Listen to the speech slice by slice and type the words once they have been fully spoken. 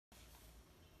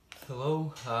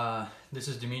Hello, this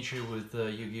is Dimitri with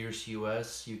UGears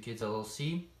US UKids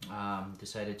LLC.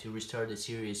 Decided to restart a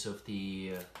series of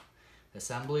the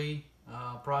assembly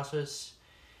process.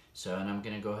 And I'm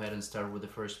gonna go ahead and start with the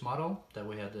first model that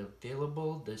we had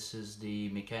available. This is the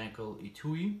mechanical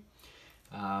Etui.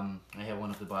 I have one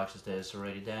of the boxes that is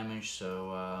already damaged,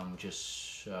 so I'm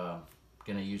just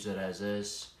gonna use it as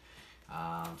is.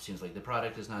 Seems like the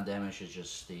product is not damaged, it's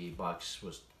just the box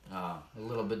was a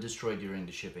little bit destroyed during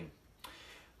the shipping.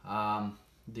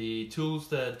 The tools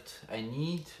that I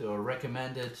need or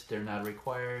recommended, they're not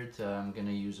required. I'm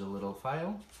gonna use a little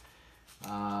file,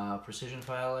 precision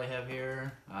file I have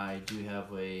here. I do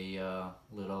have a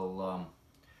little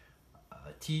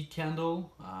T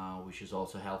candle, which is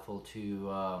also helpful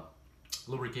to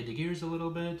lubricate the gears a little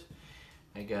bit.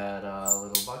 I got a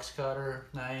little box cutter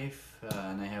knife,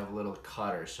 and I have a little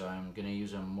cutter, so I'm gonna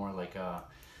use them more like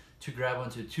to grab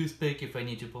onto a toothpick if I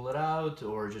need to pull it out,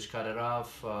 or just cut it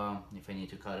off if I need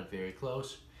to cut it very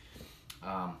close.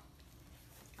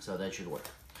 So that should work.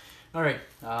 All right,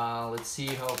 let's see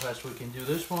how fast we can do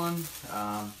this one.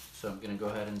 So I'm gonna go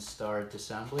ahead and start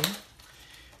assembling.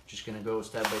 Just gonna go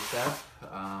step by step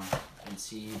and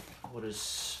see what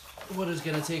is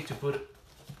gonna take to put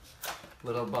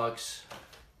little box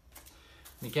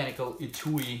mechanical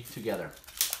Etui together.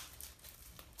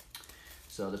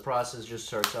 So the process just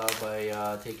starts out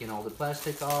by taking all the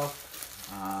plastic off.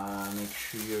 Make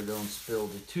sure you don't spill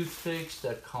the toothpicks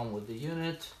that come with the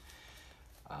unit.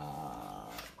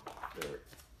 There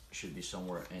should be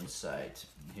somewhere inside.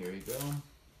 Here you go.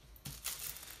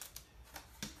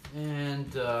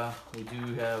 And we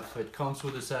do have, it comes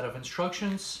with a set of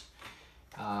instructions.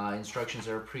 Instructions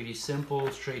are pretty simple,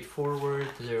 straightforward.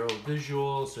 They're all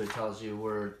visual, so it tells you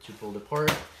where to pull the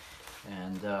part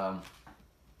and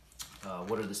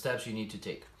what are the steps you need to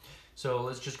take. So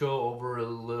let's just go over a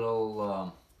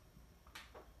little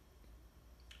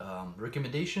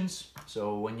recommendations.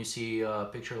 So when you see a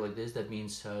picture like this, that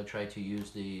means try to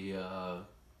use the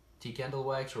tea candle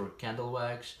wax or candle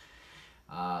wax.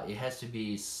 It has to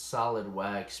be solid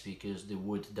wax because the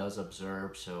wood does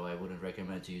absorb, so I wouldn't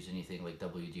recommend to use anything like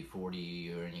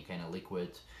WD-40 or any kind of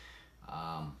liquid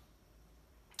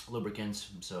lubricants.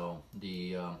 So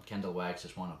the candle wax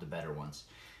is one of the better ones.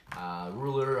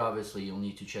 Ruler, obviously you'll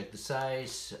need to check the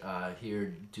size.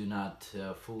 Here, do not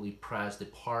fully press the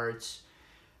parts.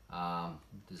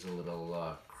 There's a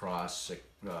little cross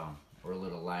or a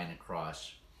little line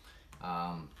across.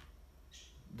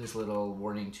 This little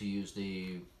warning to use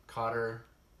the cutter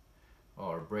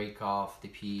or break off the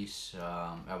piece.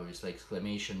 Obviously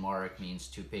exclamation mark means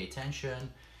to pay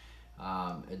attention.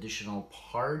 Additional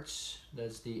parts,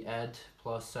 that's the add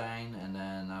plus sign, and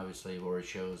then obviously where it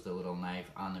shows the little knife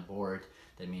on the board,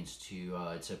 that means to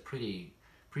it's a pretty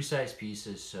precise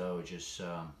pieces, so just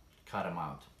cut them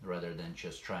out rather than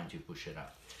just trying to push it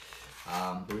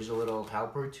out. There is a little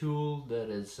helper tool that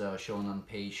is shown on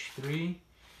page 3.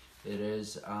 It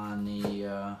is on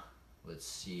the let's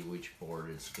see which board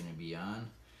it's going to be on.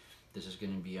 This is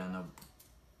going to be on a,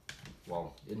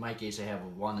 well, in my case I have a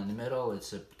 1 in the middle.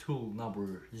 It's a tool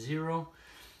number 0,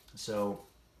 so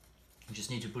you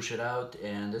just need to push it out.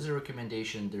 And as a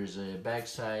recommendation, there's a back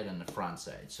side and a front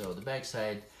side. So the back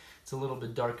side, it's a little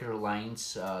bit darker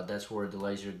lines, that's where the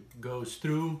laser goes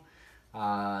through.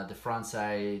 The front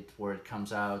side where it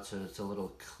comes out, so it's a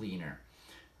little cleaner.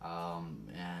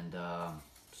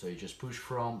 So you just push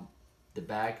from the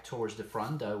back towards the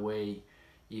front. That way,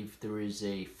 if there is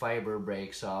a fiber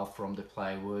breaks off from the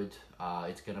plywood,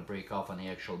 it's gonna break off on the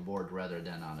actual board rather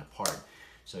than on a part.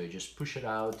 So you just push it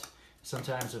out.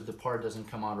 Sometimes if the part doesn't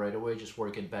come out right away, just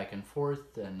work it back and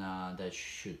forth, and that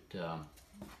should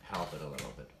help it a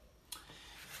little bit.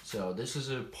 So this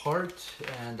is a part,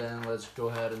 and then let's go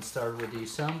ahead and start with the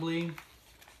assembly.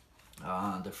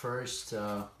 The first,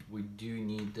 we do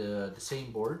need the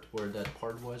same board where that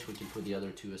part was. We can put the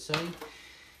other two aside,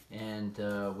 and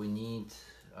we need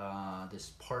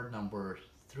this part number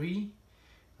 3,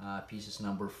 pieces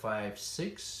number 5,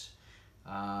 6,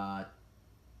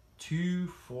 2,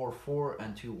 4, 4,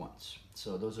 and 2 1s.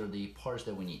 So those are the parts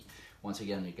that we need. Once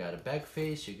again, you got a back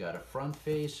face, you got a front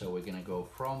face, so we're gonna go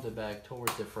from the back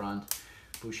towards the front,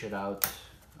 push it out,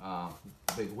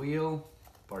 big wheel,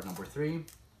 part number 3.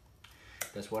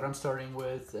 That's what I'm starting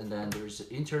with. And then there's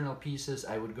internal pieces.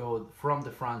 I would go from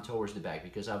the front towards the back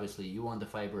because obviously you want the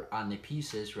fiber on the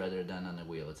pieces rather than on the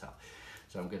wheel itself.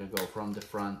 So I'm gonna go from the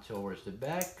front towards the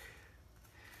back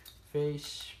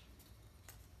face.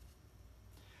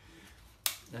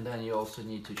 And then you also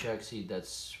need to check, see,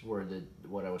 that's where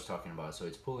what I was talking about. So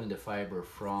it's pulling the fiber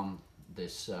from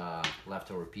this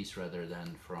leftover piece rather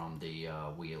than from the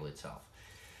wheel itself.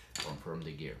 from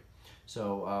the gear.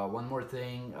 So one more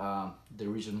thing, the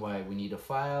reason why we need a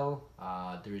file,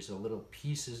 there is a little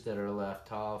pieces that are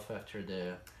left off after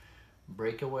the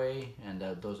breakaway, and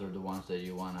those are the ones that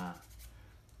you want to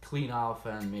clean off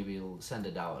and maybe sand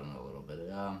it out in a little bit.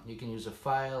 You can use a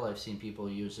file. I've seen people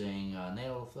using a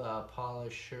nail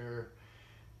polisher,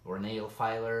 or nail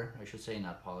filer, I should say,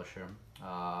 not polisher.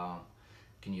 You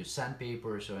can use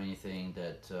sandpaper, so anything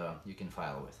that you can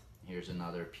file with. Here's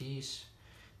another piece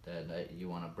that you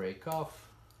want to break off,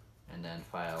 and then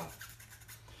file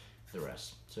the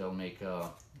rest. So it'll make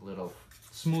a little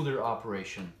smoother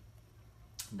operation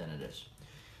than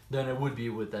it would be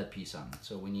with that piece on it.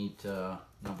 So we need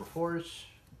number 4s,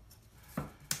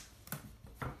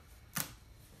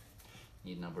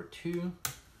 need number 2,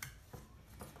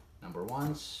 number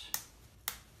 1s,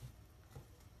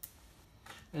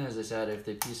 and as I said, if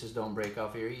the pieces don't break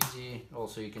off here easy,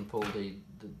 also you can pull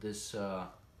this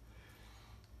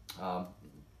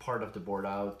part of the board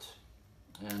out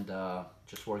and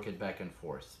just work it back and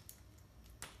forth.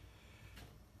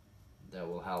 That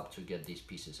will help to get these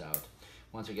pieces out.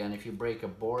 Once again, if you break a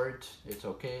board, it's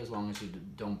okay as long as you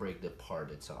don't break the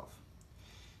part itself.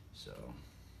 So,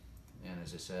 and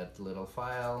as I said, little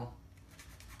file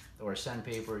or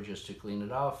sandpaper just to clean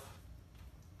it off.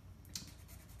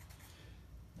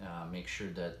 Make sure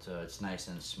that it's nice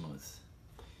and smooth.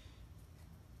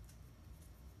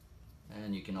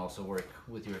 And you can also work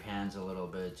with your hands a little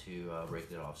bit to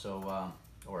break it off, so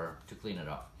or to clean it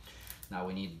off. Now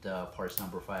we need parts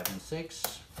number 5 and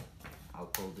 6. I'll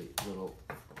pull the little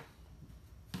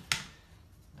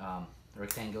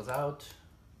rectangles out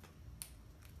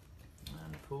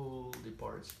and pull the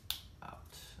parts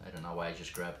out. I don't know why I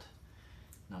just grabbed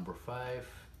number 5.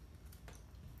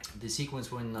 The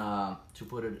sequence when to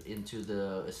put it into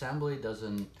the assembly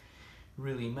doesn't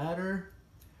really matter.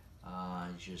 I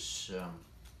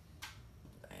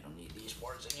don't need these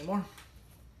parts anymore.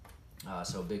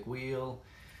 So big wheel,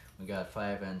 we got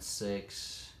 5 and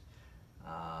 6.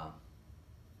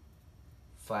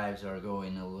 5s are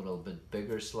going a little bit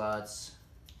bigger slots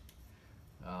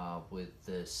with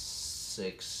the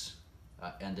 6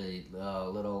 and the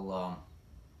little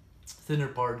thinner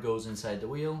part goes inside the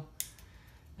wheel,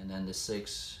 and then the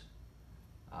 6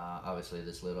 obviously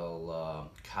this little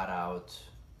cutout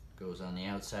goes on the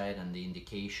outside, and the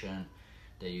indication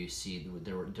that you see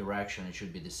the direction, it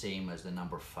should be the same as the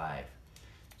number 5.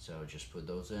 So just put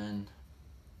those in.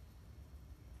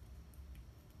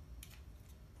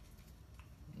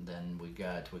 Then we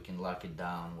can lock it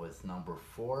down with number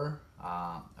 4.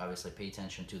 Obviously pay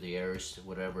attention to the errors,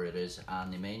 whatever it is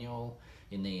on the manual,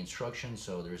 in the instructions.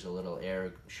 So there's a little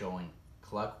arrow showing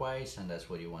clockwise, and that's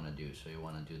what you want to do. So you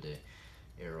want to do the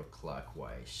arrow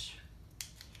clockwise.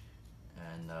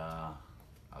 And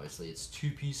obviously it's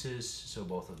 2 pieces, so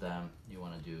both of them you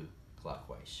want to do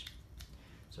clockwise.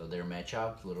 So they match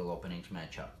up, little openings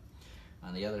match up.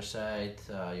 On the other side,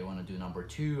 you want to do number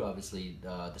 2. Obviously,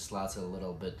 the slots are a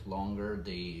little bit longer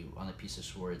on the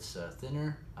pieces where it's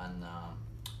thinner on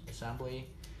assembly.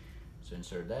 So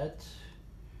insert that,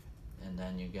 and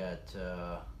then you get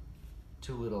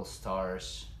 2 little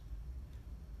stars,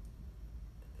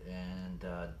 and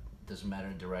doesn't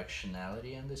matter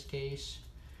directionality in this case.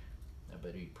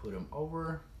 But you put them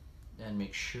over and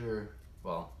make sure,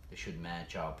 well, they should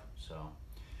match up. So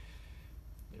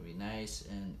it'll be nice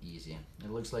and easy. It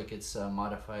looks like it's a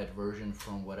modified version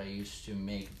from what I used to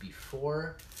make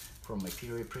before from my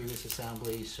previous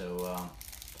assembly, so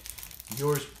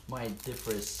yours might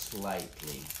differ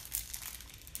slightly.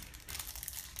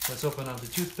 Let's open up the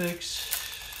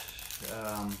toothpicks,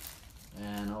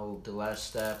 and the last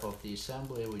step of the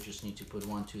assembly, we just need to put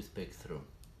 1 toothpick through.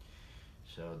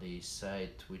 So the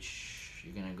side which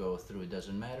you're gonna go through, it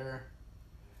doesn't matter,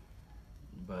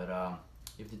 but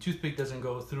if the toothpick doesn't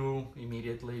go through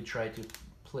immediately, try to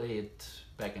play it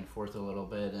back and forth a little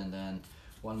bit. And then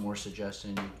one more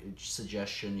suggestion,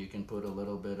 you can put a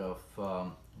little bit of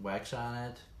wax on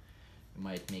it. It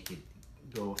might make it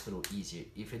go through easier.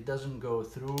 If it doesn't go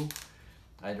through,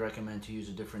 I'd recommend to use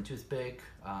a different toothpick,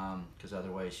 because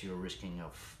otherwise you're risking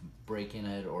of breaking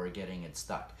it or getting it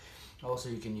stuck. Also,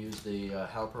 you can use the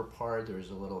helper part.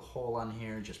 There's a little hole on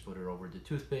here. Just put it over the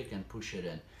toothpick and push it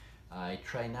in. I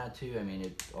try not to. I mean,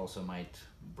 it also might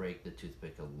break the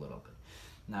toothpick a little bit.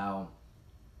 Now,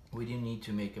 we didn't need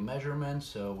to make a measurement,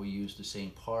 so we use the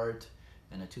same part,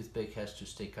 and the toothpick has to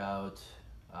stick out.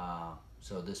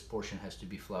 So this portion has to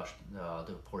be flushed.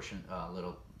 The portion,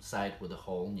 little side with the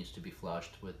hole, needs to be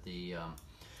flushed with the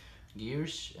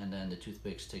gears, and then the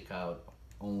toothpick stick out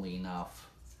only enough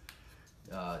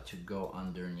to go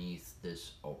underneath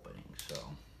this opening. So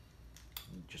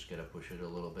You just gotta push it a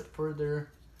little bit further,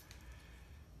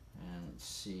 and let's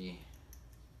see,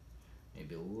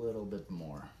 maybe a little bit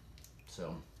more.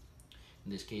 So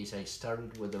in this case I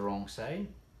started with the wrong side,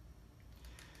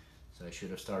 so I should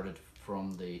have started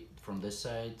from this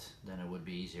side, then it would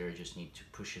be easier. I just need to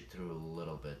push it through a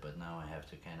little bit, but now I have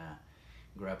to kind of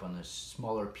grab on a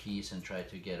smaller piece and try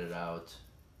to get it out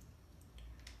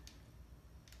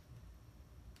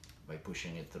by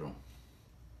pushing it through.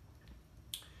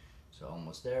 So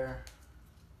almost there.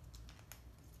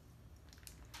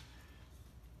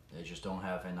 I just don't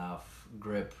have enough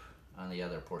grip on the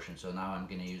other portion, so now I'm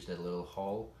going to use that little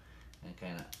hole and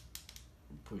kind of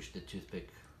push the toothpick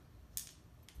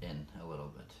in a little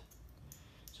bit.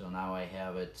 So now I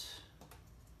have it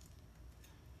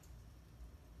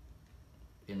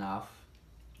enough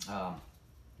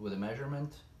with a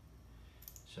measurement,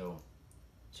 so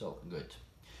it's all good.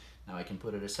 Now I can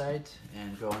put it aside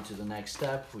and go on to the next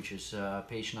step, which is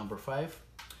page number 5.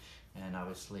 And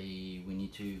obviously we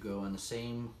need to go on the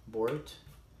same board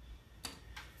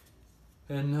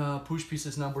and push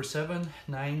pieces number 7,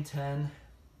 9, 10,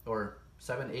 or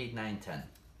 7, 8, 9, 10.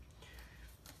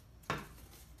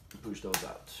 Push those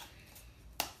out.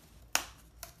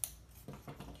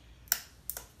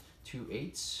 2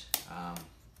 8s.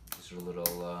 These are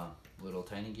little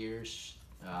tiny gears.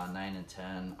 9 and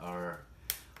 10 are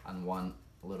on one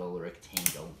little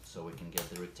rectangle, so we can get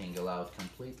the rectangle out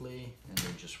completely and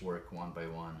then just work one by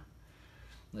one.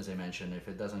 As I mentioned, if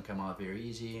it doesn't come out very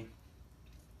easy,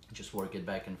 just work it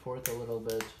back and forth a little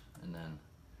bit, and then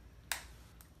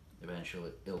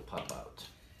eventually it'll pop out.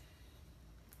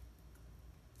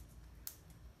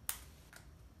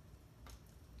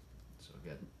 So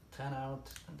get 10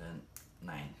 out and then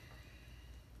 9.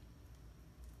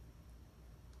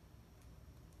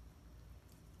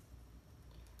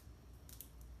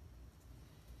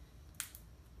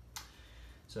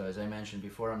 So as I mentioned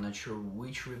before, I'm not sure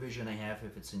which revision I have,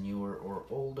 if it's a newer or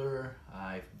older.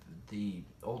 The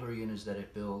older units that I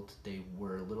built, they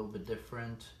were a little bit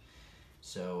different,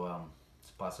 so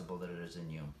it's possible that it is a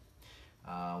new.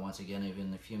 Once again,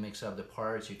 even if you mix up the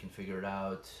parts, you can figure it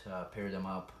out, pair them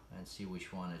up and see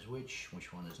which one is which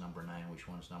one is number 9, which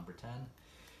one is number 10.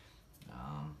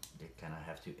 They kind of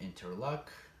have to interlock.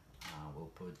 We'll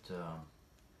put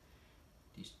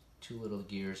these 2 little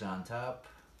gears on top.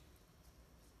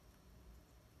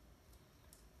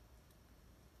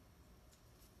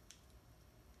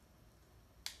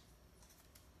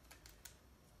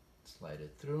 Slide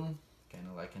it through, kind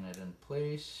of locking it in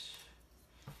place,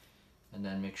 and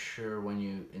then make sure when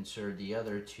you insert the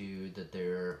other 2 that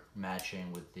they're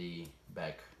matching with the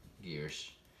back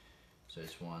gears. So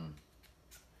it's one,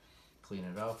 clean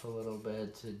it off a little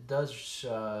bit. It does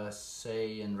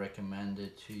say and recommend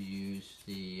it to use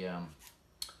the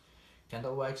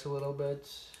candle wax a little bit.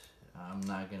 I'm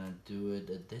not gonna do it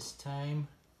at this time.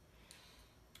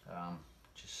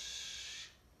 Just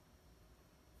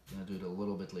gonna do it a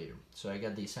little bit later. So I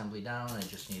got the assembly down. I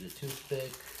just need a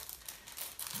toothpick.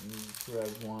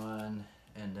 Grab one,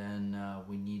 and then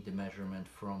we need the measurement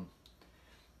from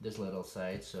this little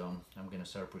side. So I'm gonna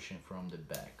start pushing from the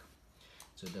back.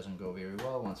 So it doesn't go very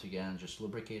well. Once again, just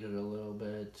lubricate it a little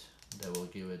bit. That will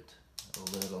give it a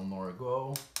little more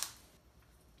go,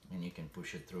 and you can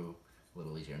push it through a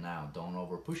little easier. Now, don't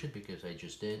over push it because I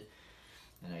just did,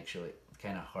 and actually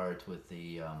kind of hard with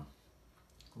the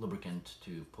lubricant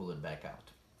to pull it back out.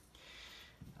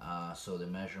 So the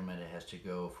measurement, it has to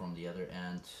go from the other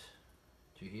end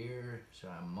to here. So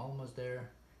I'm almost there.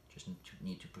 Just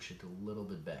need to push it a little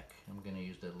bit back. I'm gonna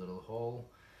use that little hole,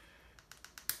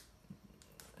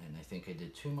 and I think I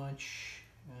did too much.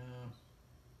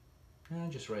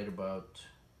 Just right about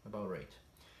right.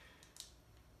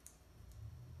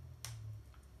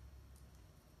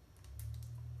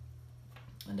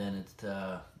 And then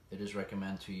it is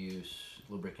recommended to use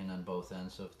lubricant on both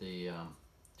ends of the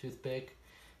toothpick,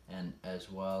 and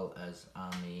as well as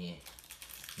on the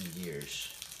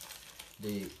gears.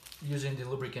 Using the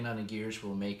lubricant on the gears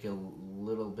will make a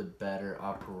little bit better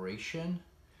operation.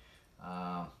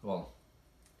 Well,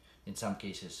 in some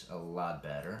cases a lot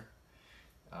better.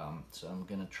 So I'm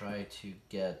gonna try to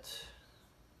get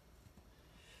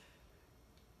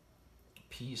a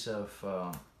piece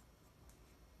of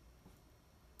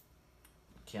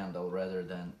candle rather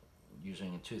than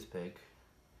using a toothpick,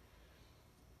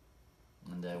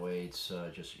 and that way it's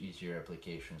just easier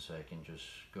application, so I can just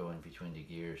go in between the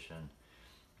gears and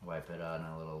wipe it out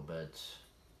a little bit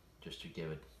just to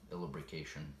give it a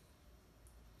lubrication.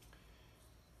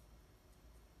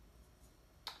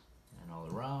 And all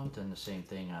around, and the same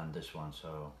thing on this one.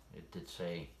 So it did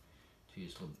say to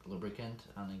use lubricant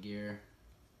on the gear,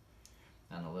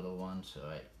 and a little one, so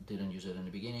I didn't use it in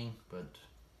the beginning, but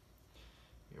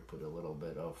here put a little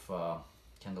bit of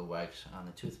candle wax on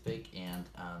the toothpick and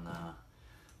on a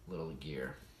little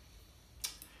gear,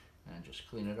 and just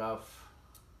clean it off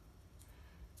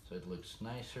so it looks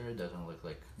nicer. It doesn't look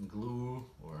like glue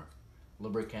or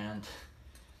lubricant.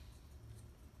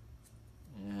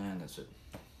 And that's it.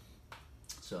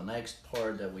 So next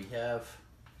part that we have,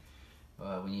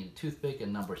 we need a toothpick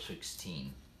and number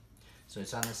 16. So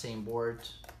it's on the same board.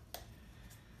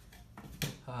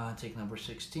 Take number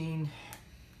 16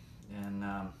 and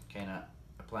kind of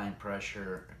applying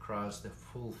pressure across the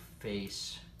full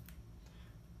face.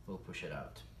 We'll push it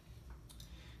out.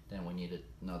 Then we need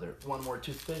one more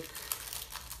toothpick.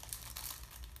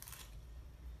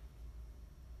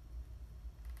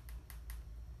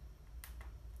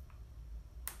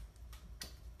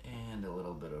 And a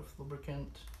little bit of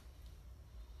lubricant.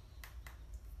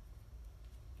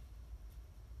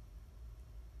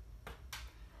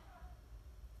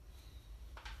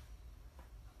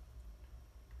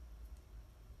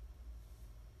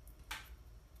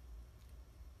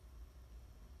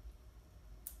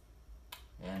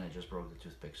 And I just broke the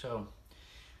toothpick. So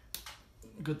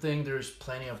good thing there's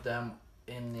plenty of them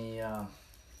in the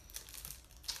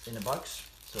box.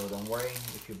 So don't worry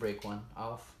if you break one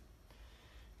off.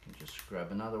 You can just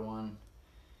grab another one,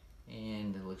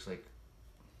 and it looks like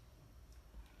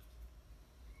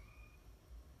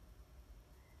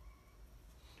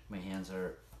my hands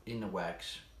are in the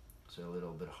wax, so a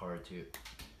little bit hard to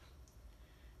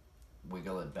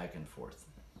wiggle it back and forth.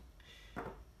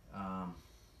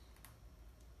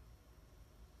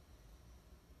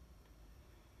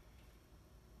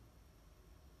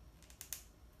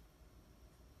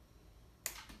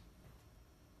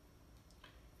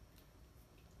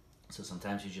 So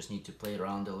sometimes you just need to play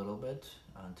around a little bit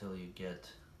until you get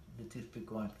the toothpick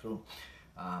going through.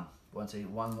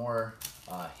 One more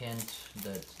hint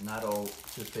that not all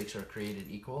toothpicks are created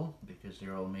equal, because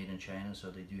they're all made in China,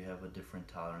 so they do have a different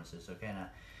tolerances. So kind of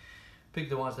pick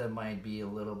the ones that might be a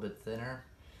little bit thinner,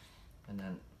 and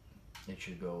then it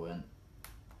should go in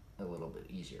a little bit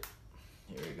easier.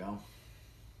 Here we go.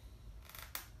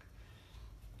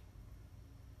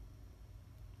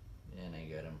 And I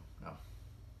got him. Oh,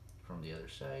 from the other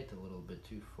side, a little bit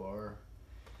too far.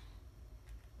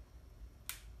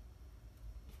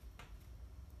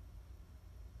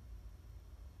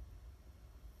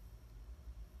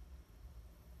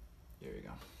 There you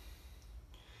go.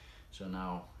 So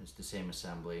now it's the same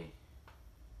assembly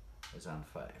as on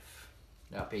 5.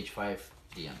 Now page 5,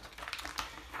 the end.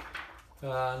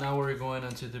 Now we're going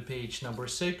onto the page number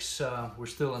 6. We're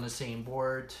still on the same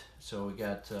board. So we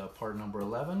got part number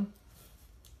 11.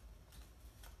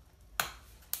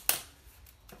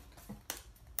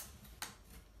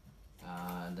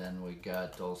 And then we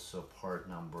got also part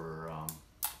number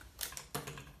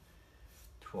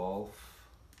 12.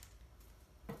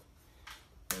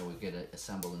 And we get it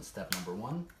assembled in step number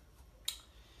 1.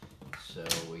 So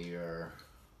we are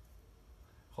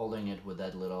holding it with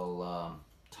that little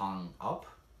tongue up,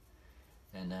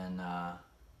 and then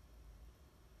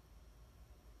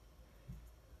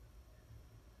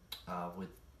with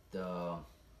the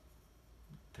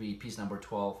piece number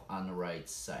 12 on the right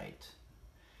side.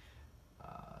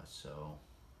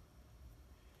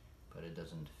 But it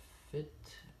doesn't fit.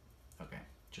 Okay,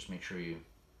 just make sure you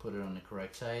put it on the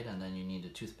correct side, and then you need a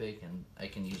toothpick, and I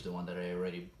can use the one that I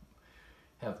already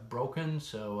have broken,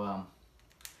 so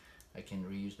I can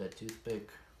reuse that toothpick.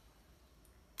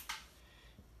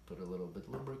 Put a little bit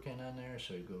lubricant on there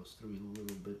so it goes through a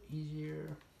little bit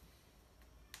easier.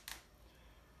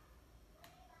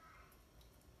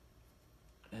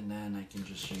 And then I can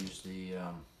just use the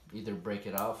either break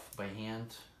it off by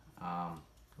hand,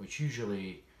 which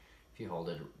usually if you hold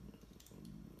it,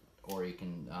 or you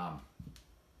can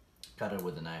cut it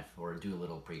with a knife or do a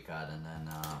little pre-cut, and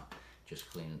then just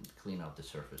clean up the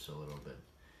surface a little bit.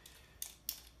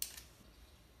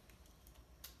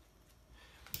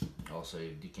 Also,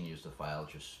 you can use the file,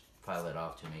 just file it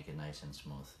off to make it nice and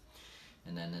smooth.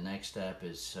 And then the next step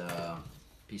is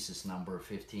pieces number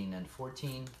 15 and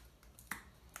 14.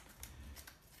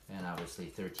 And obviously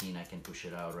 13 I can push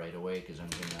it out right away because I'm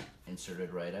gonna insert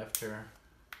it right after.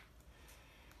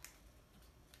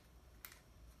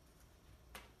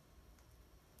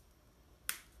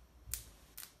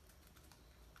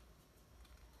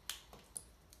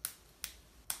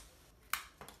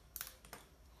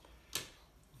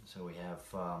 So we have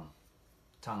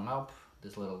tongue up,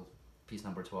 this little piece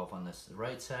number 12 on this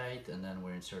right side, and then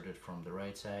we're inserted from the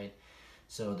right side.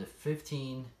 So the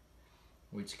 15,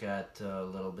 which got a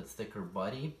little bit thicker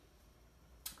body,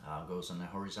 goes in the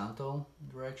horizontal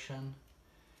direction,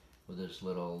 with those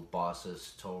little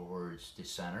bosses towards the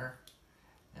center,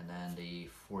 and then the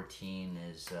 14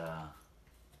 is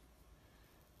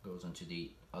goes into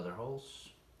the other holes.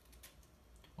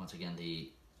 Once again, the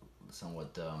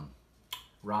somewhat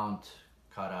round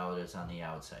cutout is on the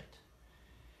outside.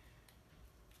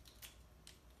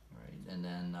 Right, and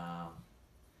then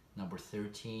number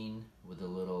 13 with a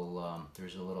little,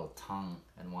 there's a little tongue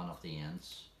at one of the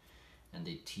ends, and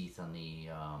the teeth on the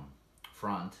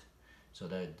front, so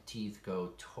that the teeth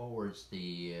go towards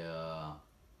the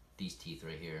these teeth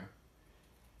right here.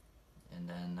 And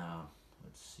then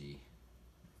let's see.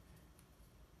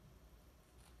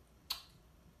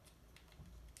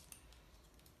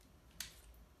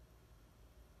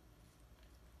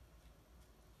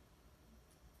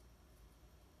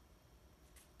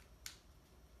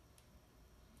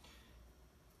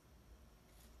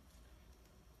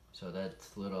 So that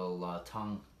little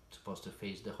tongue is supposed to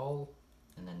face the hole,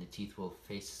 and then the teeth will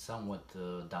face somewhat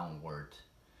downward.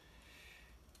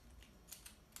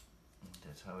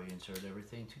 That's how we insert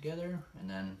everything together. And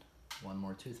then one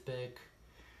more toothpick.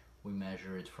 We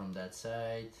measure it from that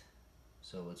side.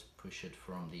 So let's push it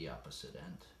from the opposite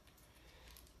end.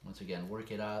 Once again, work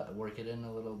it in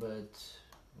a little bit.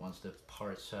 Once the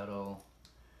parts settle,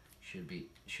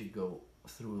 should go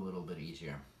through a little bit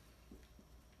easier.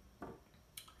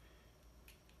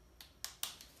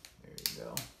 There you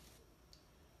go.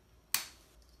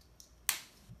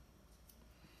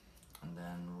 And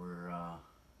then we're a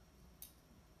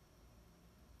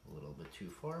little bit too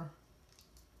far.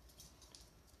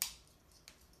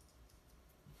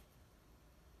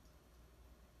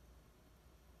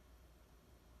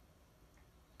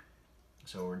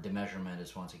 So the measurement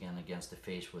is once again against the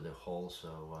face with the hole,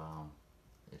 so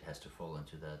it has to fall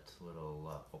into that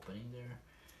little opening there.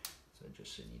 So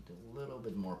just need a little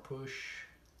bit more push,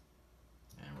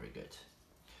 and we're good.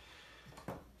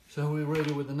 So we're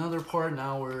ready with another part.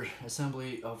 Now we're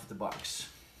assembly of the box.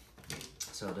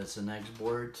 So that's the next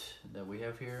board that we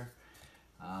have here.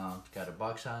 Got a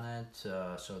box on it.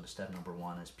 So the step number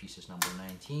 1 is pieces number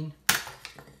 19.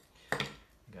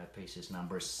 Got pieces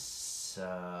number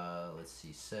let's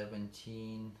see,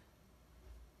 17,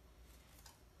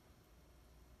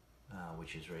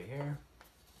 which is right here,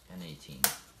 and 18.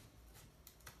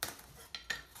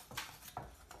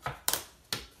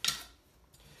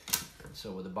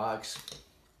 So with the box,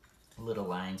 little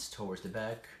lines towards the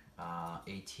back.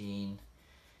 18,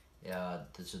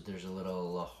 there's a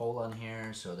little hole on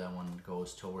here, so that one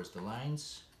goes towards the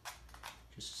lines.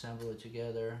 Just assemble it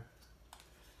together,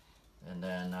 and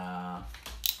then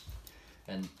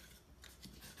and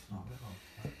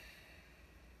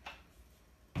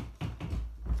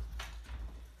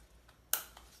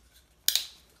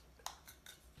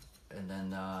then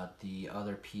the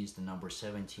other piece, the number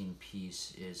 17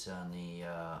 piece, is on the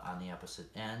opposite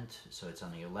end, so it's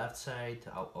on your left side,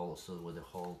 also with a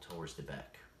hole towards the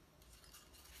back.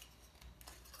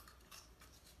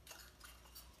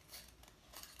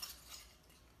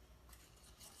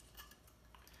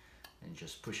 And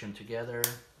just push them together.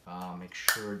 Make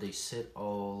sure they sit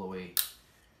all the way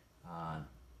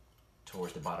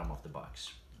towards the bottom of the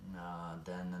box.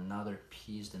 Then another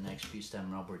piece, the next piece, step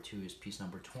number 2, is piece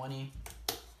number 20.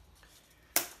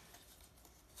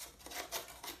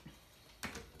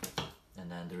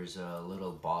 And then there's a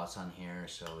little boss on here,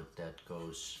 so that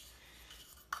goes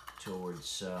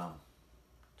towards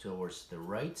the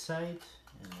right side,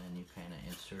 and then you kind of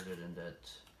insert it in that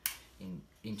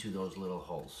into those little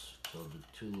holes. So the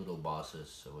 2 little bosses,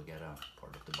 so we get a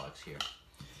part of the box here.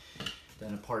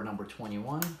 Then part number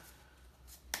 21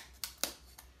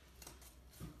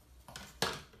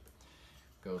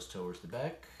 goes towards the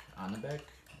back, on the back,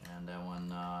 and that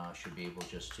one should be able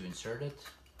just to insert it.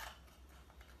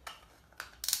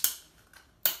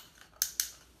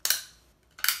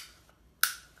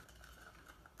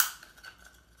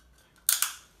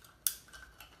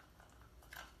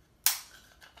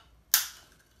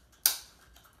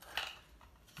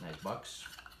 Nice box.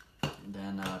 And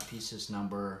then pieces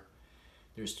number,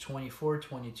 there's 24,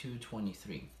 22,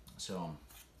 23. So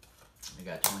I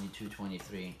got 22,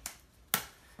 23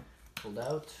 pulled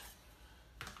out.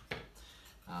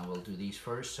 We'll do these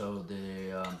first. So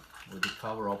the with the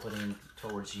cover opening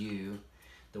towards you,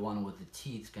 the one with the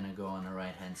teeth gonna go on the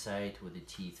right hand side with the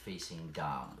teeth facing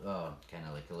down, kind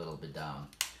of like a little bit down.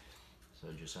 So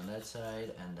just on that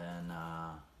side, and then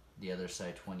the other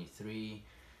side, 23.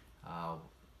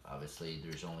 Obviously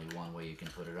there's only one way you can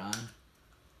put it on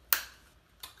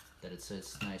that it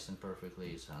sits nice and perfectly,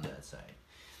 is on that side.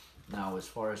 Now as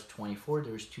far as 24,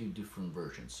 there's 2 different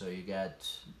versions. So you got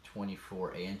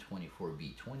 24A and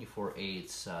 24B. 24A,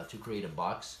 it's to create a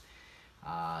box.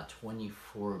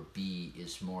 24B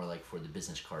is more like for the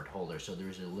business card holder. So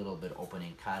there's a little bit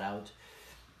opening cutout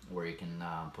where you can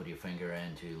put your finger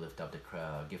in to lift up the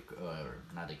gift, or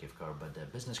not the gift card, but the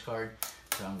business card.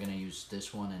 So I'm gonna use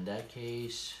this one in that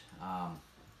case. Kind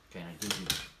of gives you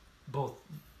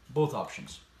both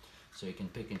options, so you can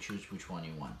pick and choose which one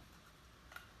you want.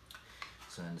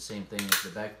 So then the same thing as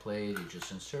the back plate, you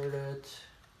just insert it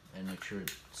and make sure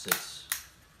it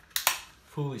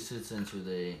fully sits into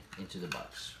the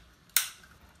box.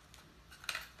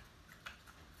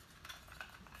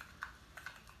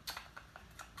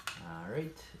 All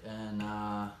right, and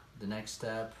the next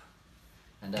step,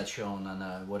 and that's shown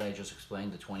on what I just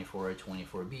explained, the 24A,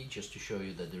 24B, just to show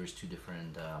you that there's two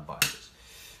different boxes.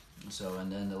 So,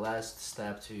 and then the last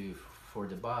step for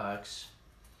the box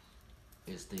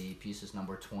is the pieces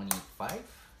number 25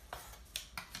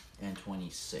 and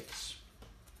 26.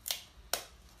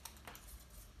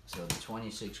 So the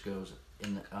 26 goes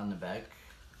on the back,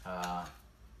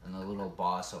 and a little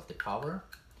boss of the cover,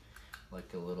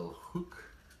 like a little hook.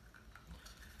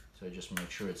 So just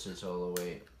make sure it sits all the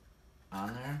way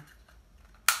on there.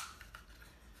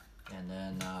 And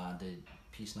then the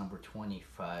piece number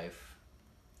 25,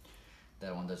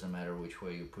 that one doesn't matter which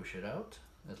way you push it out,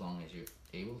 as long as you're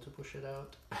able to push it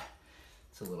out.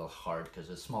 It's a little hard because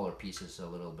the smaller piece is a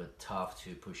little bit tough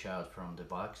to push out from the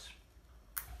box.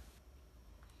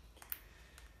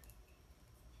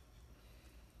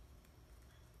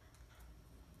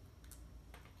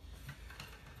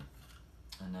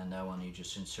 And then that one you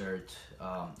just insert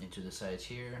into the sides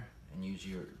here and use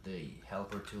the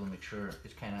helper tool. Make sure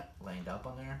it's kind of lined up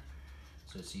on there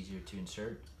so it's easier to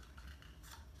insert.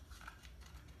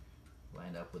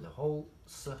 Lined up with the holes,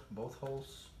 both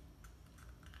holes.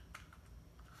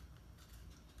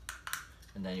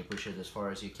 And then you push it as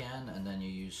far as you can, and then you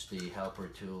use the helper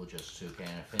tool just to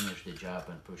kind of finish the job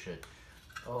and push it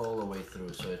all the way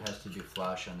through. So it has to be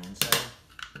flush on the inside,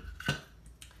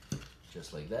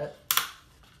 just like that.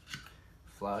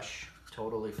 Flush,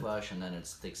 totally flush, and then it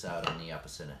sticks out on the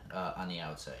opposite, on the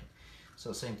outside.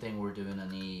 So same thing we're doing on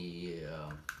the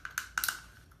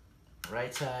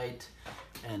right side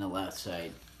and the left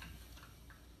side.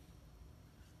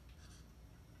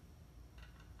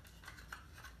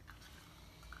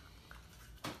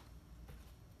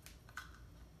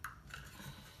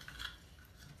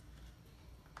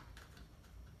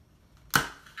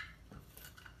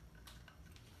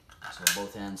 So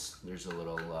both ends, there's a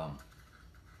little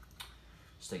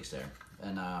sticks there,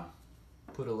 and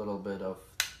put a little bit of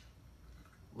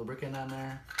lubricant on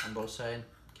there on both sides,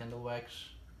 candle wax,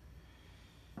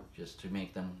 just to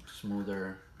make them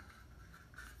smoother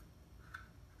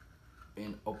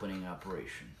in opening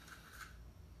operation.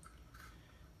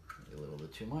 Maybe a little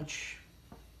bit too much.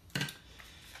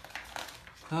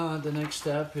 The next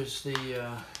step is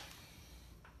the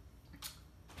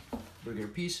bigger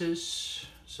pieces.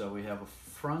 So we have a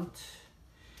front,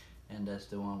 and that's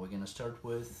the one we're gonna start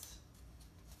with.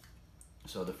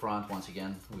 So the front, once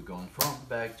again, we're going from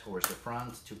back towards the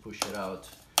front to push it out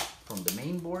from the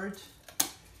main board.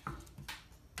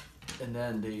 And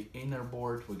then the inner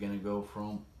board, we're gonna go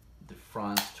from the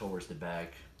front towards the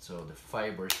back. So the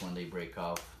fibers, when they break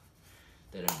off,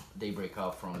 they break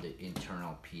off from the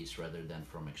internal piece rather than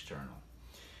from external.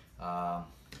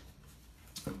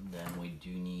 Then we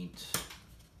do need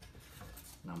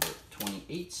number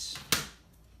 28s.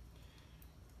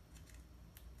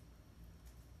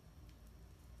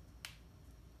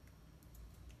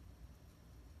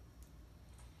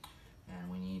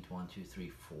 And we need 1, 2, 3,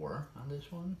 4 on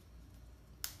this one.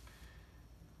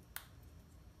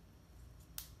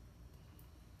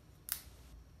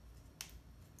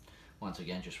 Once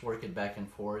again, just work it back and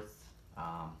forth.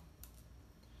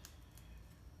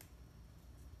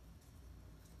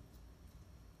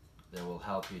 That will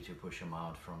help you to push them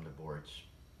out from the boards.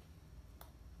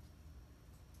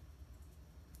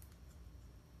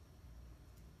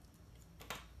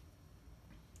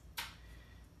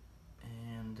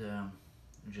 And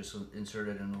just insert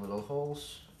it in the little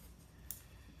holes.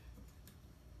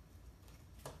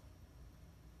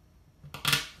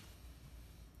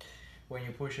 When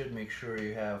you push it, make sure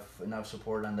you have enough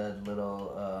support on that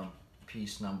little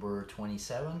piece number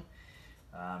 27,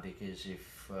 because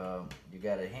if you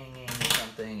got it hanging or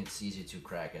something, it's easy to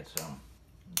crack it. So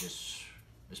just,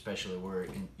 especially where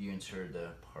you insert the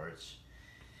parts.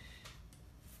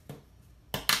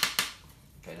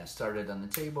 Kind of start it on the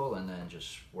table and then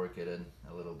just work it in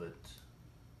a little bit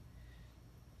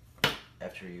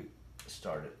after you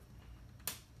start it.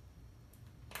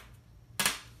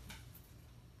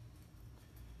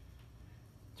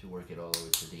 To work it all the way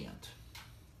to the end.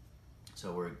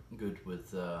 So we're good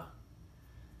with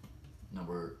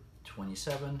number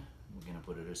 27, we're gonna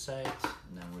put it aside,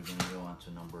 and then we're gonna go on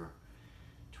to number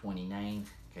 29,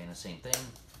 kind of same thing.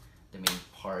 The main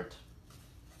part,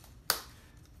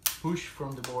 push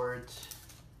from the board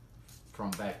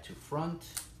from back to front,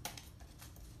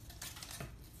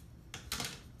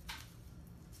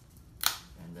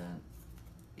 and then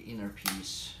the inner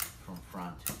piece from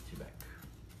front to back.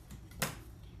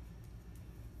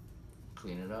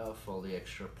 Clean it off, all the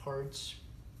extra parts,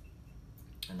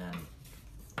 and then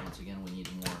once again we need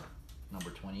more number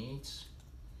 28s.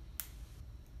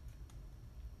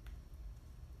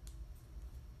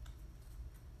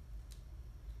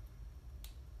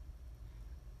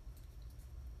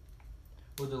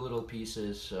 With the little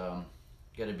pieces,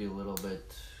 gotta be a little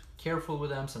bit careful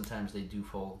with them. Sometimes they do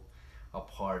fall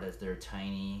apart as they're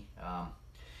tiny.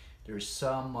 There's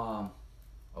some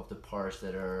of the parts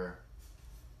that are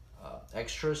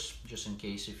extras, just in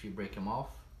case if you break them off.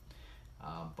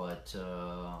 But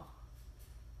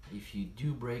if you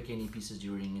do break any pieces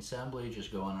during assembly,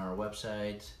 just go on our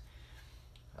website,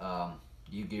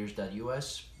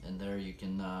 UGears.us, and there you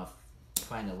can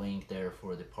find a link there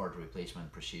for the part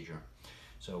replacement procedure.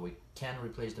 So we can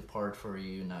replace the part for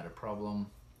you, not a problem.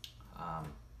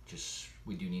 Just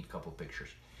we do need a couple pictures.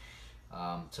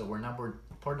 So we're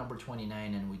part number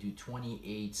 29, and we do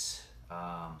 28s.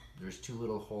 There's 2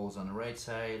 little holes on the right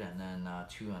side, and then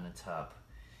 2 on the top.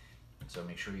 So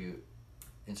make sure you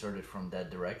insert it from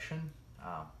that direction.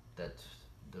 That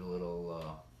the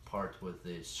little part with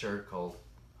the circle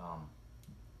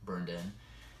burned in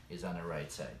is on the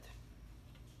right side.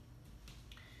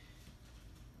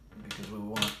 Because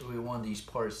we want these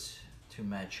parts to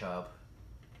match up,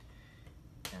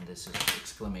 and this is the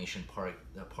exclamation part,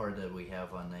 the part that we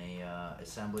have on the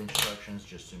assembly instructions,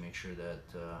 just to make sure that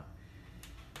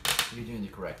you're doing the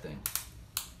correct thing.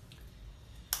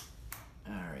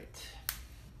 All right.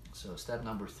 So step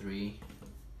number 3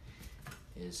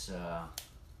 is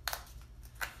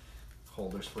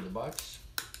holders for the box.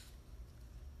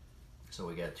 So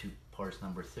we got 2 parts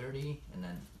number 30 and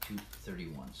then 2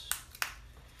 31s.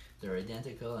 They're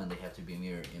identical and they have to be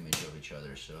mirror image of each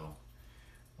other. So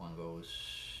one goes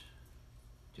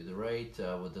to the right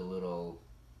with the little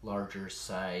larger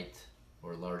side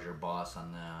or larger boss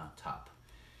on the top.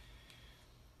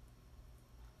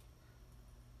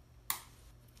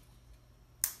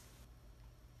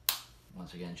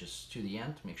 Once again, just to the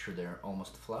end, make sure they're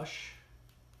almost flush.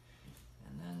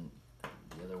 And then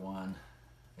the other one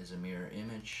is a mirror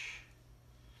image.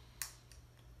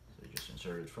 So just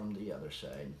insert it from the other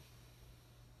side.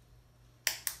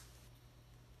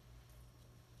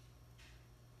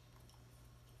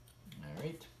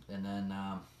 Alright, and then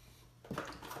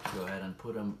go ahead and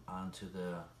put them onto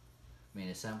the main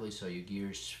assembly, so your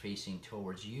gears facing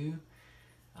towards you.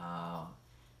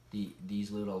 These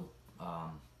little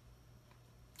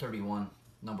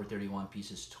number 31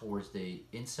 pieces towards the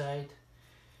inside,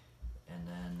 and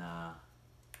then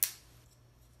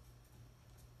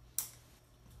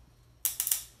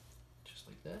just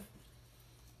like that.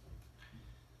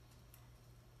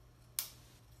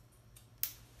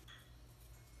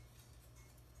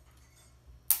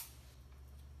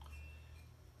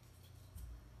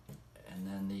 And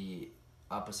then the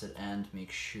opposite end,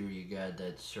 make sure you got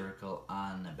that circle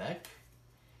on the back.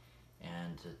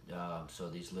 And so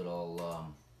these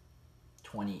little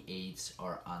 28s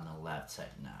are on the left side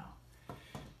now.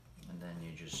 And then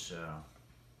you just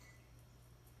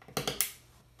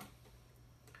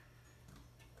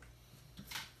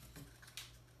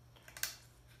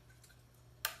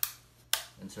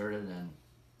insert it and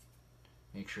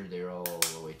make sure they're all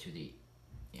the way to the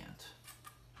end.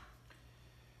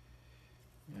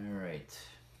 Alright,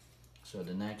 so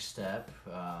the next step,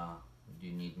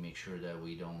 you need to make sure that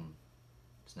we don't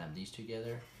snap these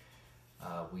together.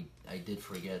 I did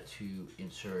forget to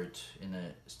insert in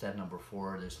step number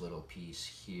 4 this little piece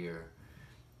here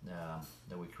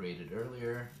that we created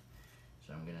earlier.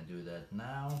 So I'm gonna do that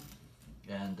now,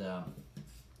 and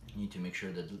you need to make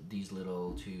sure that these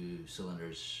little 2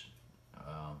 cylinders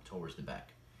towards the back.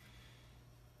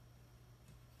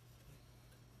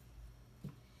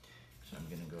 So I'm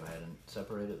gonna go ahead and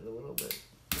separate it a little bit.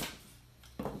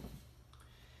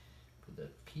 Put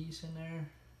that piece in there.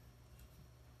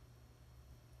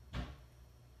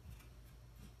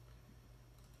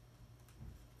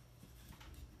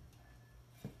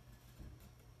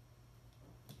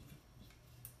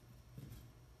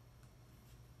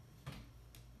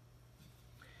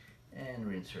 And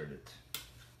reinsert it.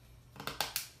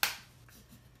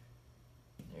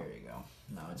 There you go.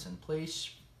 Now it's in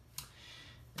place.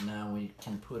 And now we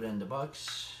can put in the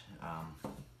box.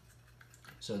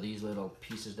 So these little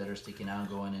pieces that are sticking out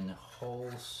going in the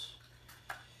holes.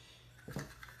 So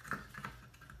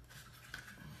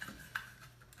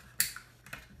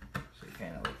you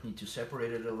kind of like need to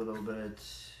separate it a little bit.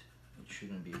 It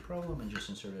shouldn't be a problem, and just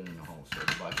insert it in the hole so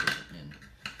the box is in.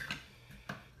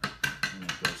 And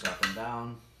it goes up and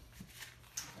down.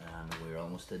 And we're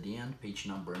almost at the end, page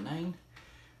number 9.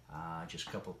 Just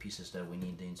a couple pieces that we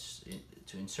need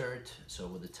to insert. So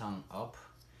with the tongue up,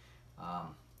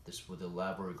 this with the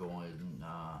lever going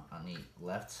on the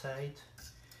left side,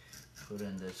 put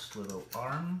in this little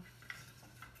arm,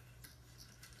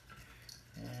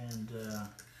 and a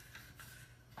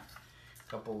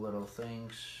couple little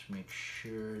things. Make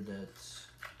sure that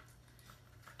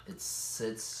it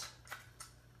sits.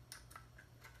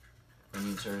 When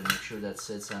you insert it, make sure that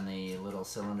sits on the little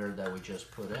cylinder that we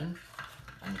just put in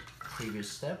on the previous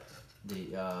step,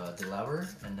 the lever,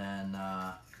 and then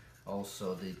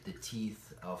also the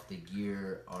teeth of the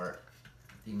gear are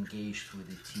engaged with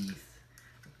the teeth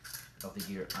of the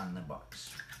gear on the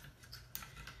box.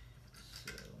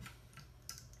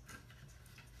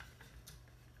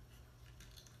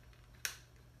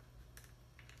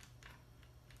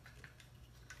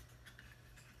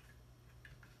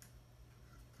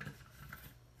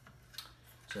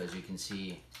 So as you can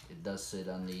see, it does sit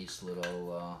on these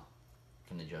little,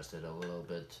 can adjust it a little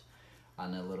bit,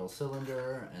 on a little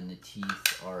cylinder, and the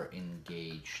teeth are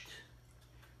engaged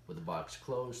with the box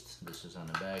closed. This is on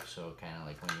the back, so kind of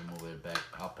like when you move it back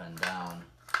up and down,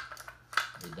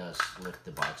 it does lift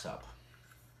the box up.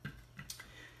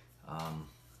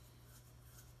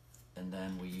 And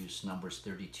then we use numbers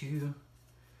 32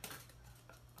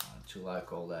 to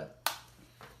lock all that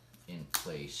in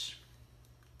place.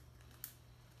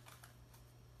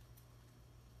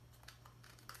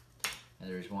 And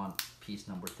there's one piece,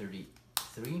 number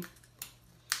 33,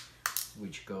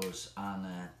 which goes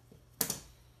on the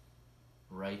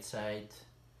right side,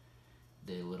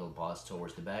 the little boss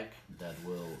towards the back, that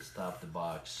will stop the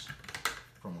box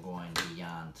from going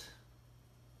beyond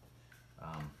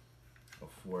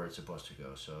of where it's supposed to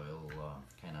go. So it'll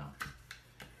kind of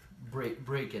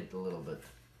break it a little bit,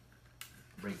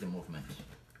 break the movement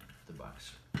of the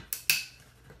box.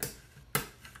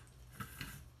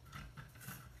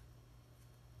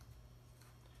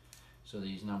 So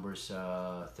these numbers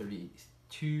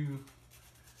 32,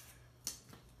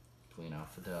 clean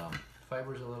off the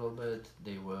fibers a little bit.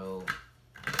 They will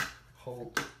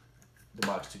hold the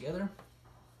box together.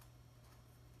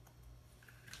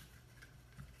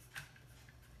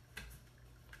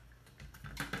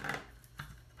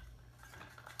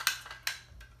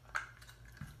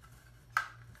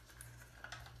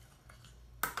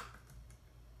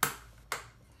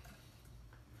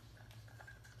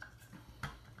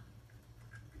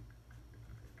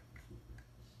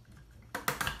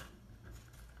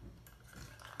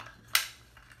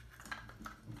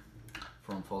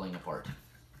 From falling apart.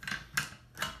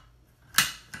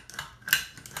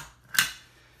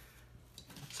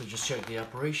 So just check the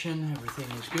operation,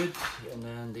 everything is good, and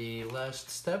then the last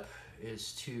step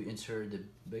is to insert the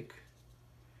big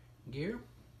gear,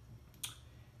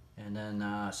 and then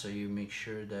so you make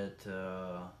sure that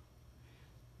the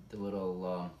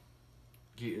little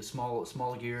gear,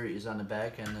 small gear is on the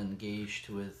back and engaged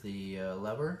with the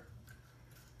lever.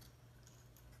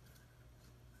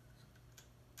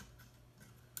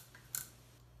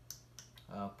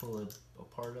 Pull it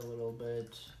apart a little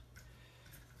bit,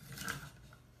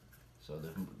 so the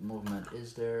movement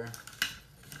is there.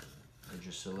 It's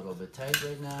just a little bit tight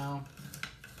right now,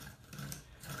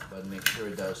 but make sure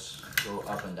it does go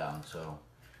up and down. So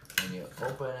when you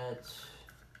open it,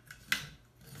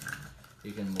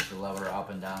 you can move the lever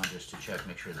up and down just to check,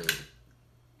 make sure there's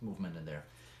movement in there.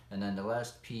 And then the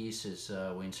last piece is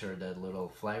we insert that little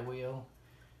flywheel.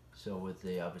 So with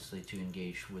the, obviously to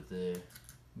engage with the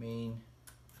main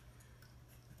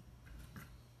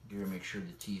gear, make sure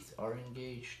the teeth are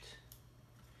engaged,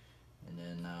 and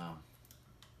then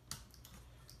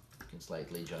you can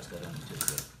slightly adjust that on the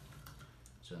toothpick.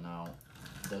 So now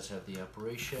it does have the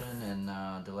operation, and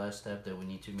the last step that we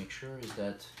need to make sure is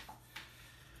that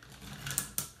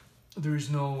there is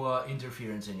no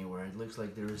interference anywhere. It looks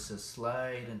like there is a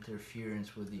slight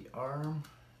interference with the arm,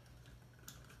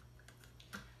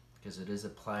 because it is a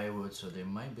plywood, so there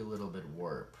might be a little bit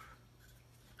warp.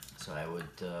 So I would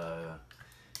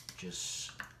just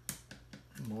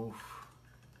move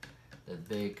that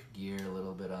big gear a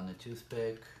little bit on the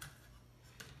toothpick.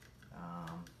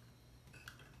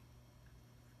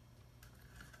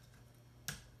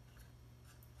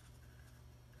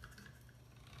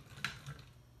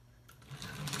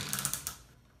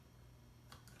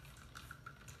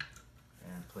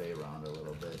 And play around a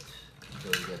little bit.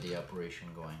 the operation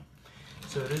going.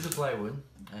 So it is a plywood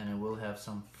and it will have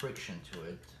some friction to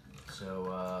it.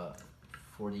 So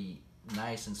for the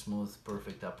nice and smooth,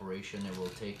 perfect operation, it will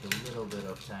take a little bit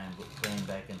of time playing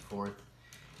back and forth.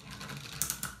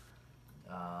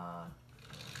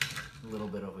 A little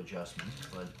bit of adjustment,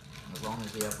 but as long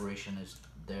as the operation is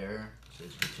there, so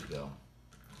it's good to go.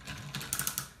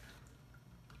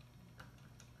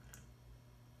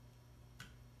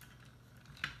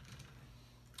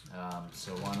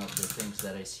 So one of the things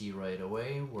that I see right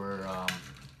away where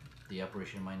the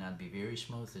operation might not be very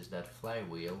smooth is that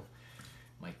flywheel.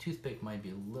 My toothpick might be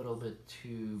a little bit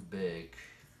too big,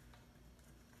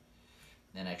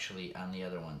 and actually on the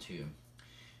other one too.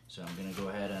 So I'm gonna go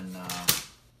ahead and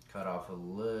cut off a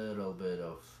little bit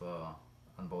of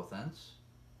on both ends.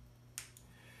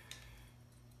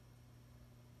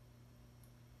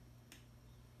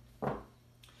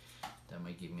 That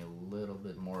might give me a little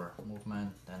bit more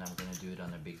movement. Then I'm gonna do it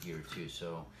on the big gear too,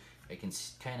 so I can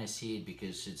kind of see it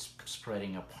because it's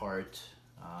spreading apart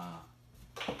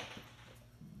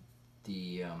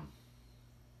these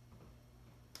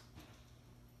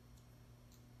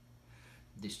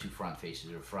two front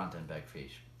faces, or front and back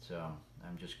face. So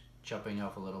I'm just chopping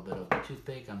off a little bit of the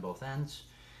toothpick on both ends,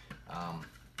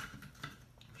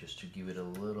 just to give it a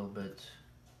little bit.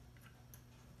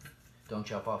 Don't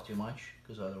chop off too much,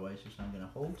 because otherwise it's not going to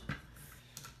hold.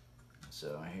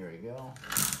 So here we go,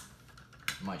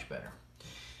 much better.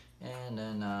 And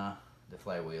then the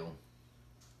flywheel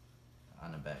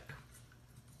on the back.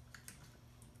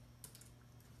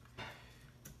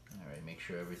 Alright, make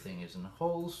sure everything is in the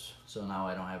holes. So now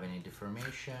I don't have any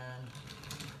deformation,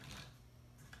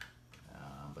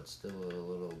 but still a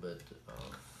little bit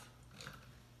of,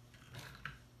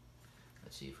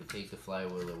 let's see, if we take the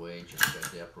flywheel away, just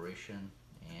check the operation,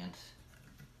 and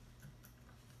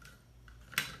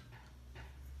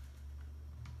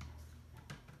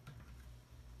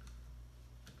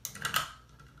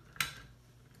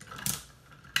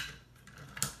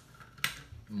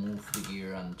move the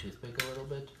gear on the toothpick a little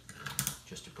bit,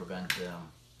 just to prevent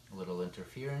a little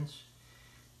interference.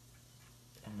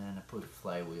 And then I put a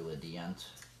flywheel at the end.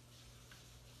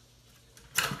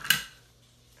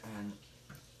 And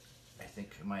I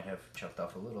think I might have chopped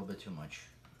off a little bit too much.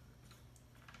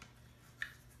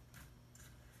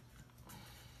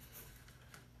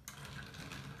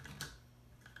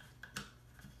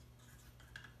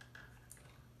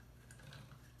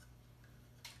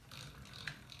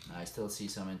 I still see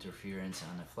some interference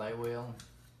on the flywheel,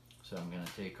 so I'm going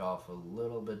to take off a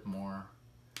little bit more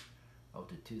of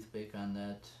the toothpick on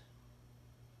that.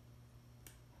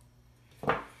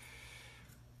 One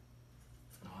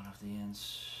of the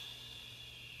ends.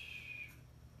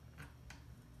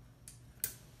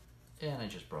 And I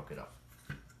just broke it off.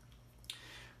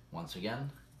 Once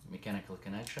again, mechanical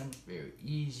connection, very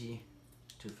easy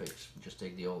to fix. Just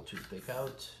take the old toothpick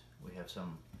out. We have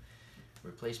some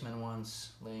replacement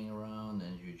ones laying around,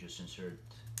 and you just insert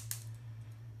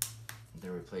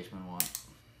the replacement one.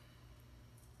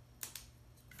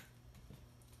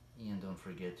 And don't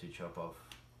forget to chop off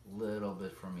a little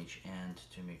bit from each end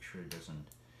to make sure it doesn't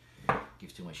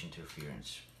give too much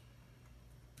interference.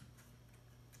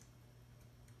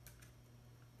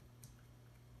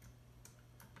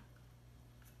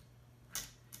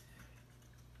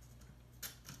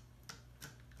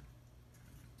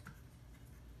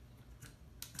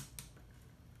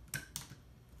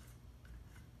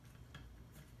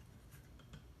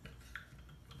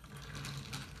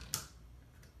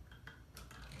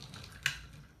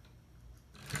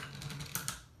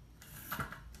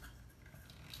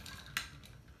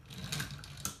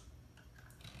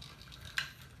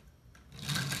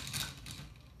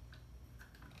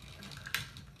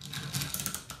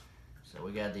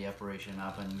 We got the operation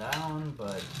up and down,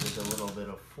 but with a little bit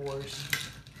of force,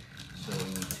 so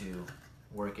we need to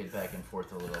work it back and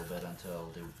forth a little bit until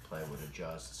the plywood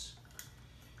adjusts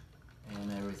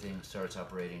and everything starts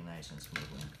operating nice and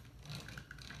smoothly.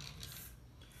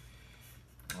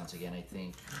 Once again, I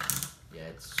think, yeah,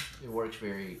 it works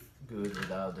very good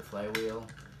without the flywheel,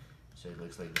 so it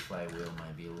looks like the flywheel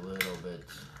might be a little bit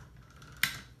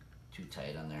too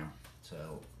tight on there, so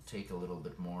I'll take a little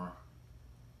bit more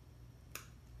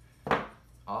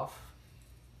off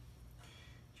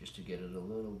just to get it a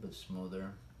little bit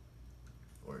smoother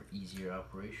or easier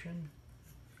operation.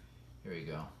 Here we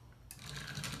go.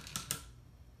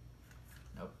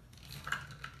 Nope.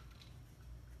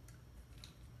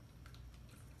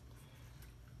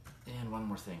 And one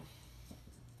more thing.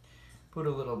 Put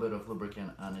a little bit of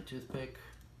lubricant on a toothpick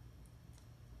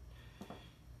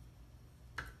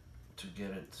to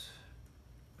get it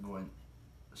going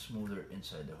smoother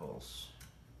inside the holes.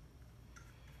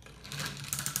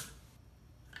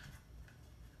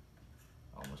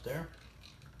 there.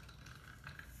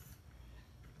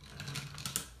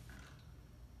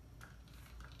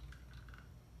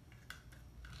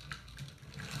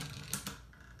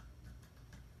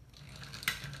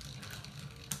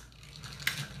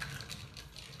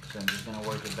 So I'm just gonna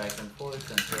work it back and forth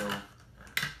until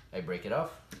I break it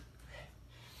off.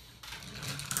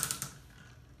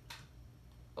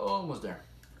 Almost there.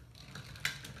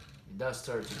 It does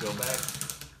start to go back.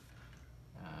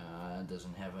 It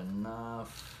doesn't have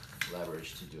enough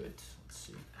leverage to do it. Let's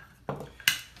see.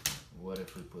 What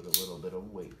if we put a little bit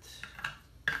of weight?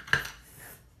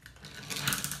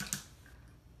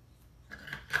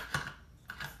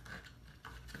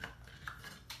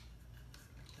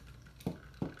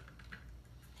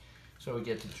 So we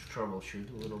get to troubleshoot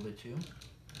a little bit too.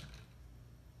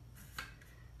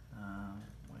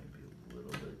 Maybe a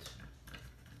little bit.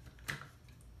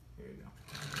 Here you go.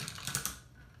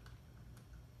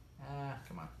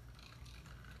 Come on.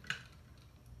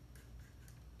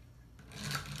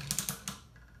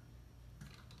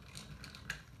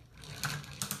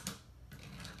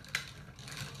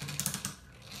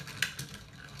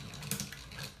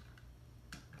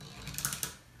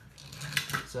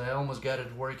 So I almost got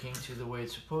it working to the way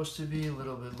it's supposed to be. A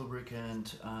little bit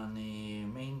lubricant on the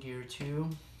main gear too,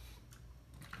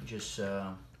 just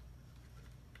to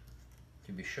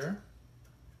be sure.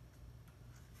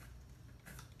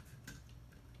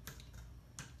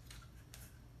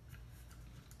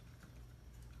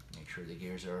 Make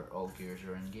sure all gears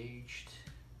are engaged.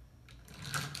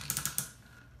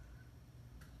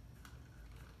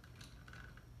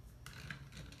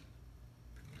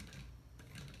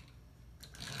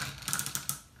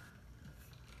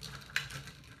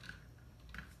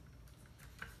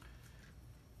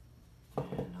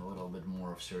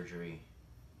 More of surgery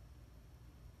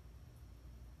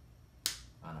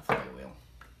on a flywheel.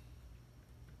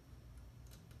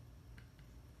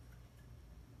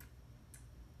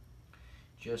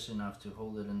 Just enough to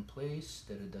hold it in place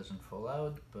that it doesn't fall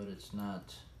out, but it's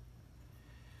not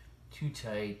too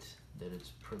tight that it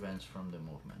prevents from the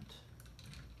movement.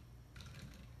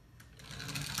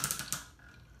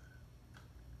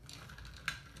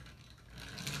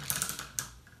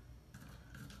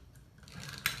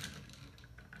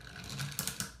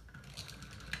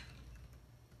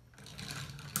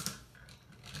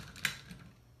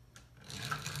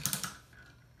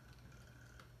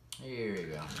 Here we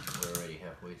go, we're already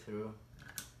halfway through.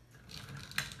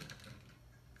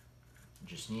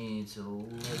 Just needs a little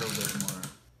bit more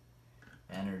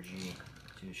energy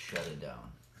to shut it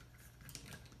down.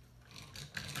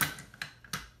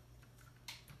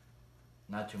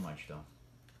 Not too much though.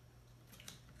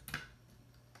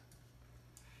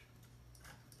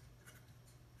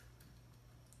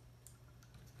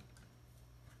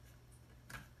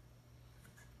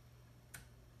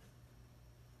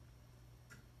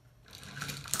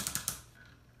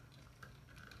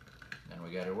 We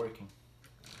got it working.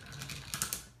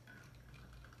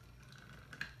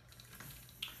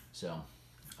 So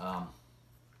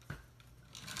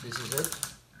this is it.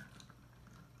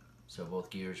 So both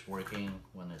gears working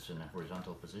when it's in a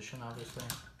horizontal position, obviously,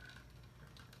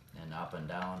 and up and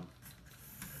down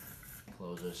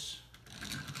closes.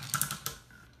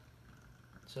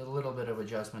 So a little bit of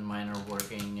adjustment, minor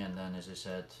working, and then as I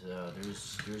said,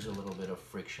 there's a little bit of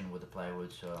friction with the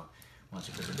plywood. So once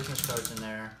you put the business cards in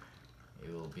there,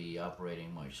 it will be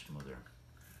operating much smoother.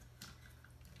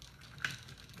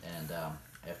 And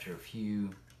after a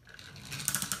few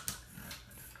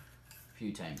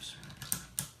times.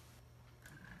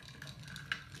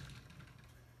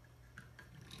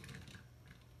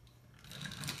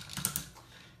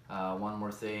 One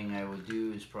more thing I would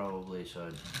do is probably, so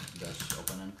it does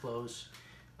open and close.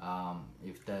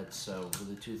 If that's with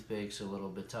the toothpicks a little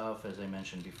bit tough, as I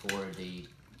mentioned before, they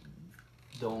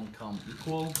don't come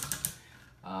equal.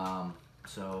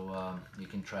 You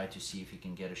can try to see if you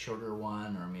can get a shorter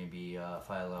one, or maybe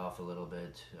file off a little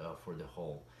bit for the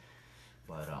hole.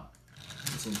 But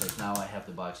it seems like now I have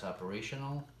the box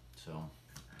operational, so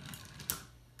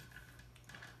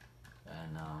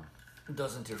and it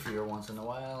does interfere once in a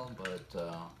while, but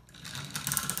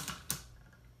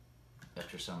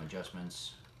after some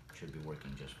adjustments, it should be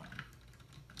working just fine.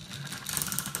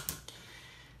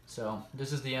 So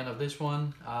this is the end of this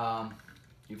one.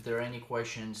 If there are any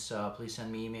questions, please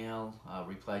send me email,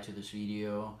 reply to this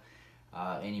video.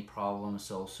 Any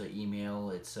problems, also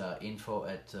email. It's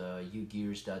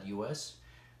info@ugears.us.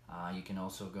 You can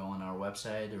also go on our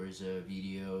website. There is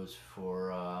videos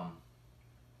for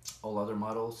all other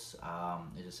models.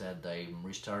 As I said, I'm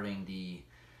restarting the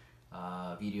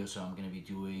video, so I'm going to be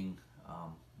doing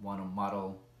one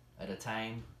model at a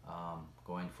time,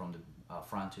 going from the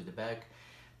front to the back.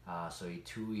 So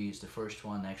Etui is the first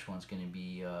one. Next one's going to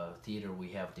be theater. We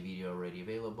have the video already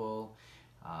available.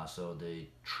 So the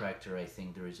tractor, I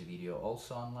think there is a video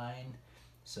also online.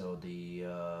 So the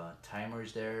timer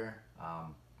is there.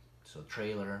 So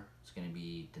trailer is going to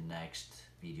be the next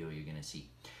video you're going to see.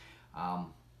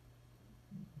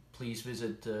 Please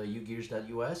visit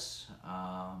UGears.us.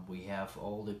 We have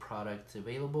all the product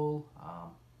available.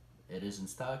 It is in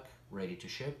stock, ready to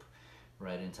ship,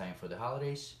 right in time for the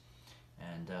holidays.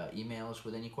 And email us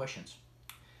with any questions.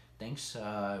 Thanks.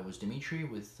 It was Dimitri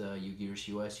with UGears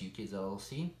US UKids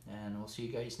LLC, and we'll see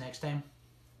you guys next time.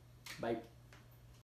 Bye.